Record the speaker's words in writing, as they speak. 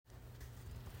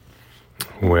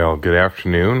Well, good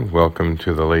afternoon. Welcome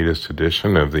to the latest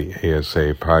edition of the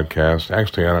ASA podcast.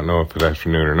 Actually, I don't know if it's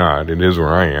afternoon or not. It is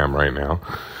where I am right now,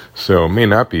 so it may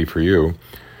not be for you.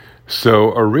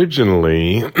 So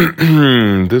originally,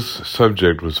 this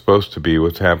subject was supposed to be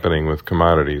what's happening with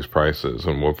commodities prices,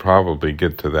 and we'll probably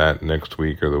get to that next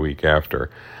week or the week after.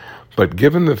 But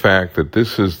given the fact that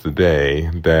this is the day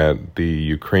that the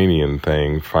Ukrainian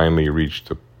thing finally reached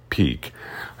a peak,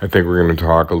 I think we're going to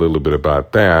talk a little bit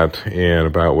about that and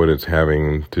about what it's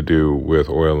having to do with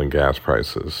oil and gas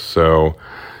prices. So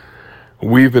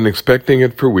we've been expecting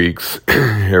it for weeks.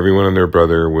 Everyone and their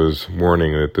brother was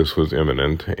warning that this was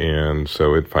imminent, and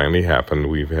so it finally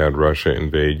happened. We've had Russia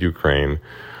invade Ukraine.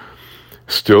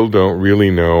 Still don't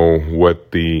really know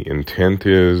what the intent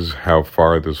is, how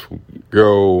far this will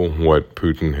go, what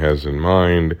Putin has in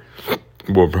mind.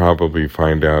 We'll probably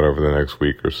find out over the next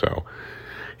week or so.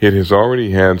 It has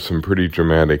already had some pretty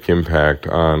dramatic impact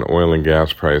on oil and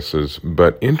gas prices,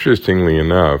 but interestingly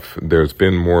enough, there's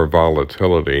been more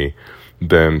volatility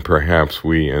than perhaps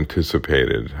we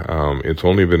anticipated. It's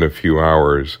only been a few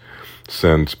hours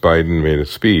since Biden made a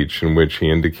speech in which he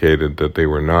indicated that they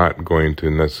were not going to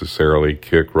necessarily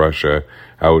kick Russia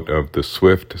out of the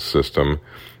SWIFT system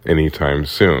anytime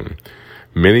soon.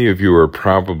 Many of you are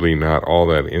probably not all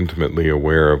that intimately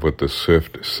aware of what the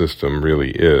SWIFT system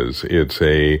really is.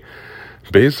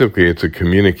 Basically, it's a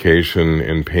communication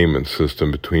and payment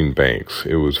system between banks.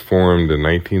 It was formed in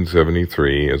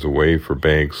 1973 as a way for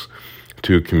banks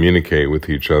to communicate with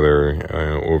each other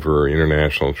over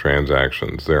international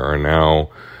transactions. There are now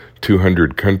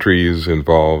 200 countries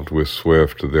involved with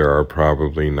SWIFT. There are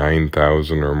probably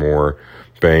 9,000 or more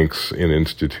banks and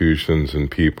institutions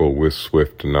and people with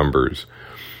SWIFT numbers.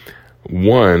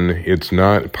 One, it's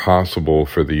not possible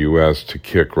for the U.S. to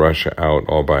kick Russia out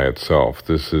all by itself.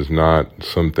 This is not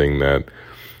something that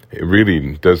it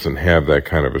really doesn't have that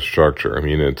kind of a structure. I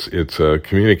mean, it's a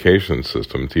communication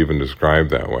system. It's even described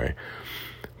that way.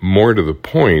 More to the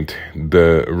point,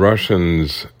 the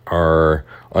Russians are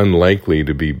unlikely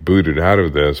to be booted out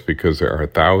of this because there are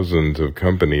thousands of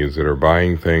companies that are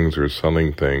buying things or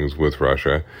selling things with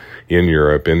Russia in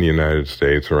Europe, in the United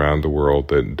States, around the world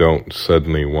that don't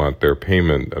suddenly want their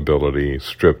payment ability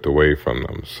stripped away from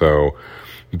them. So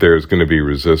there's going to be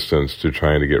resistance to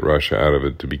trying to get Russia out of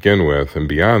it to begin with. And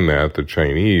beyond that, the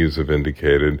Chinese have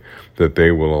indicated that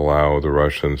they will allow the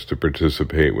Russians to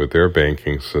participate with their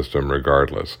banking system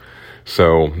regardless.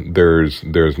 So there's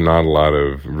not a lot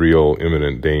of real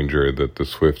imminent danger that the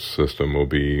SWIFT system will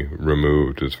be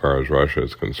removed as far as Russia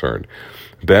is concerned.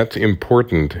 That's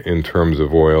important in terms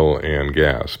of oil and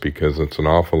gas because it's an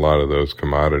awful lot of those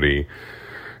commodity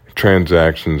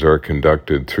transactions are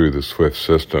conducted through the SWIFT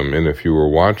system. And if you were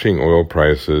watching oil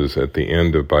prices at the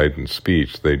end of Biden's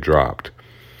speech, they dropped.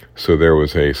 So there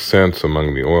was a sense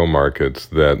among the oil markets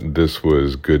that this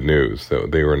was good news,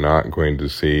 that they were not going to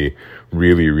see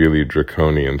really, really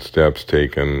draconian steps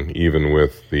taken, even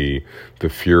with the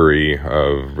fury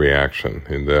of reaction.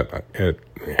 And that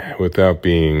without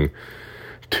being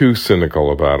too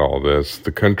cynical about all this,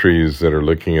 the countries that are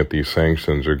looking at these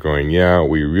sanctions are going, yeah,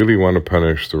 we really want to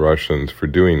punish the Russians for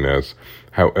doing this.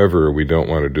 However, we don't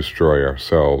want to destroy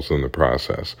ourselves in the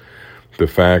process. The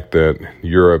fact that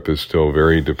Europe is still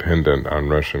very dependent on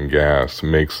Russian gas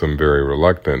makes them very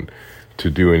reluctant to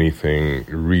do anything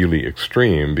really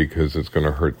extreme because it's going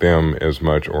to hurt them as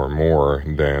much or more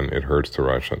than it hurts the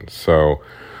Russians. So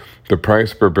the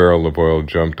price per barrel of oil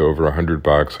jumped over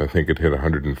 $100. I think it hit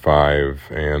 105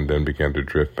 and then began to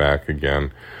drift back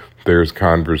again. There's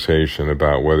conversation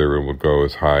about whether it will go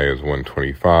as high as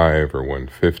 125 or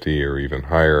 150 or even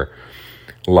higher.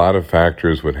 A lot of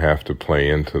factors would have to play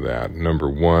into that. Number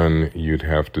one, you'd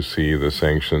have to see the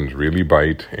sanctions really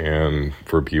bite and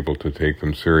for people to take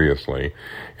them seriously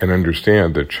and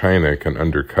understand that China can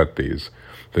undercut these.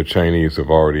 The Chinese have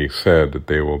already said that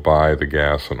they will buy the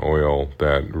gas and oil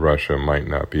that Russia might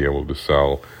not be able to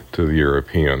sell to the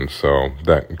Europeans. So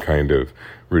that kind of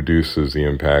reduces the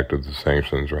impact of the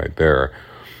sanctions right there.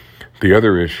 The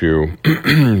other issue,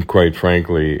 quite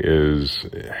frankly, is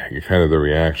kind of the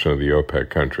reaction of the OPEC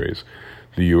countries.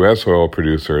 The U.S. oil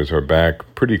producers are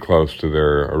back pretty close to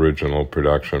their original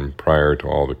production prior to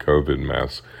all the COVID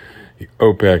mess.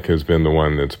 OPEC has been the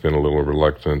one that's been a little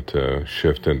reluctant to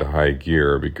shift into high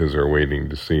gear because they're waiting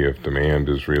to see if demand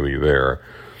is really there.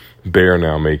 They are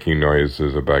now making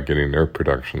noises about getting their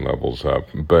production levels up.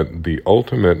 But the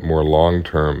ultimate, more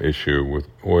long-term issue with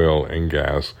oil and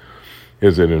gas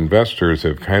is that investors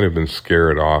have kind of been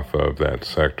scared off of that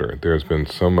sector. There's been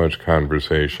so much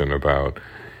conversation about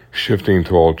shifting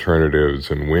to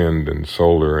alternatives and wind and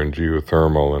solar and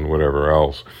geothermal and whatever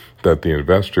else, that the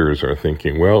investors are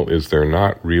thinking, well, is there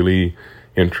not really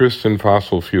interest in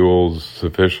fossil fuels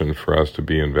sufficient for us to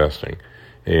be investing?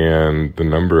 And the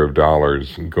number of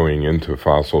dollars going into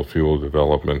fossil fuel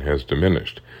development has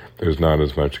diminished. There's not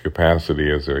as much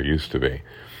capacity as there used to be.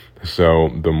 So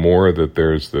the more that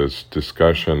there's this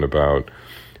discussion about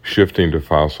shifting to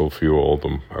fossil fuel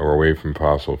or away from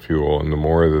fossil fuel, and the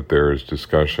more that there's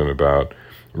discussion about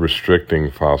restricting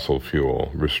fossil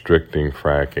fuel, restricting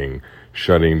fracking,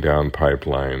 shutting down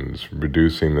pipelines,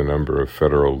 reducing the number of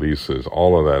federal leases,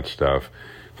 all of that stuff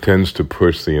tends to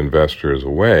push the investors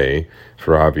away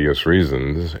for obvious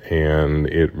reasons, and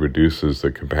it reduces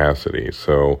the capacity.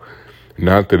 So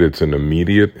not that it's an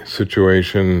immediate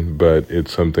situation, but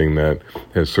it's something that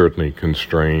has certainly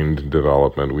constrained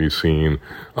development. We've seen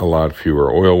a lot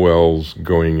fewer oil wells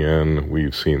going in.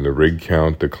 We've seen the rig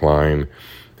count decline.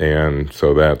 And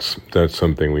so that's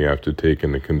something we have to take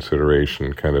into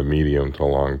consideration kind of medium to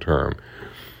long term.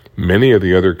 Many of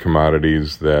the other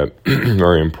commodities that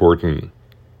are important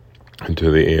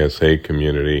to the ASA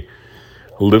community,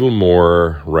 a little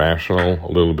more rational,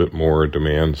 a little bit more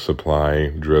demand supply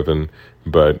driven,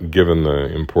 but given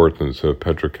the importance of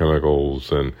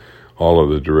petrochemicals and all of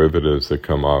the derivatives that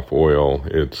come off oil,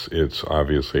 it's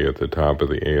obviously at the top of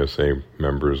the ASA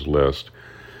members list.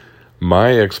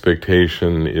 My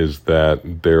expectation is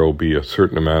that there will be a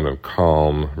certain amount of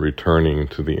calm returning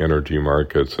to the energy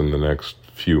markets in the next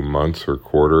few months or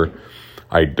quarter.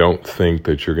 I don't think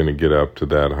that you're going to get up to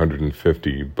that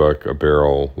 $150 a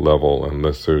barrel level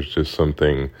unless there's just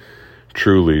something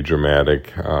truly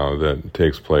dramatic that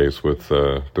takes place with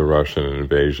the Russian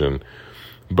invasion.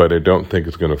 But I don't think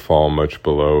it's going to fall much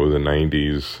below the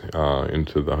 90s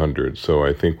into the hundreds. So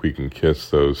I think we can kiss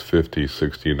those $50,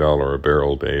 $60 a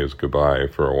barrel days goodbye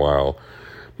for a while,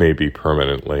 maybe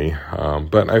permanently.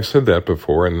 But I've said that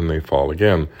before, and then they fall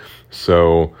again.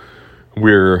 So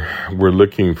we're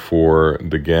looking for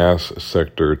the gas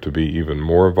sector to be even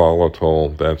more volatile.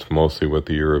 That's mostly what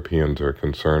the Europeans are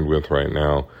concerned with right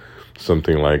now.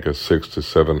 Something like a 600 to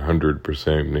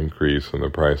 700% increase in the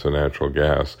price of natural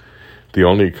gas. The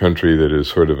only country that is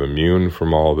sort of immune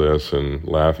from all this and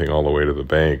laughing all the way to the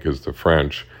bank is the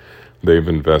French. They've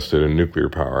invested in nuclear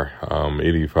power.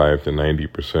 85 to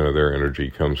 90% of their energy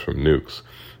comes from nukes.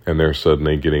 And they're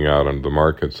suddenly getting out onto the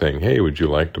market saying, hey, would you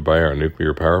like to buy our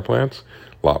nuclear power plants?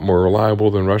 A lot more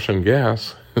reliable than Russian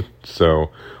gas. So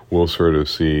we'll sort of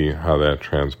see how that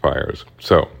transpires.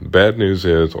 So bad news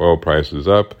is oil prices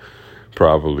up,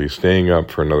 probably staying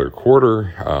up for another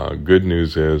quarter. Good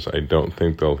news is I don't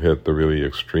think they'll hit the really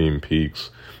extreme peaks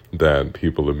that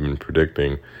people have been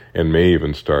predicting and may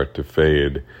even start to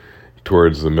fade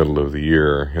towards the middle of the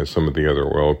year as some of the other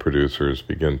oil producers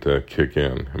begin to kick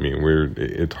in. I mean,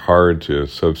 it's hard to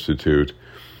substitute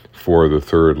for the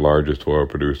third largest oil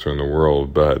producer in the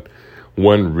world, but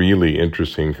one really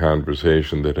interesting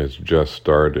conversation that has just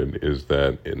started is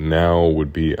that now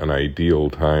would be an ideal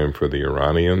time for the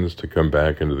Iranians to come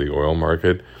back into the oil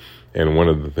market. And one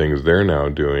of the things they're now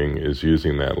doing is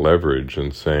using that leverage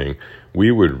and saying,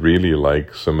 we would really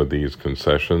like some of these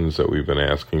concessions that we've been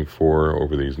asking for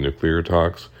over these nuclear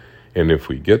talks. And if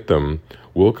we get them,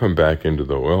 we'll come back into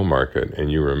the oil market.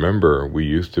 And you remember, we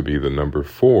used to be the number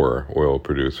 4 oil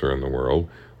producer in the world.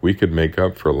 We could make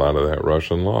up for a lot of that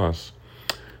Russian loss.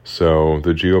 So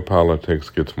the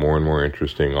geopolitics gets more and more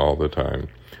interesting all the time.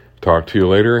 Talk to you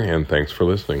later, and thanks for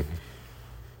listening.